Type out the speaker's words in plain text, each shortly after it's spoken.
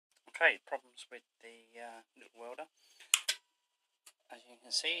Okay, problems with the little welder. As you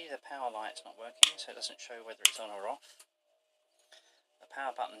can see, the power light's not working, so it doesn't show whether it's on or off. The power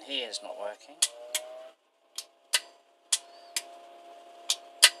button here is not working,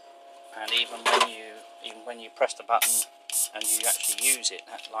 and even when you press the button and you actually use it,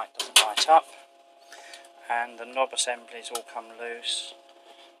 that light doesn't light up. And the knob assemblies all come loose.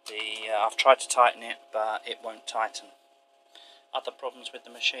 I've tried to tighten it, but it won't tighten. Other problems with the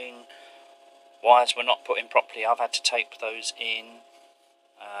machine: wires were not put in properly. I've had to tape those in.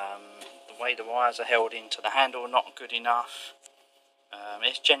 The way the wires are held into the handle not good enough.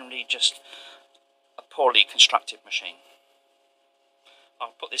 It's generally just a poorly constructed machine.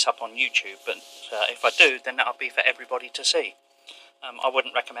 I'll put this up on YouTube, but if I do, then that'll be for everybody to see. I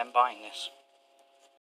wouldn't recommend buying this.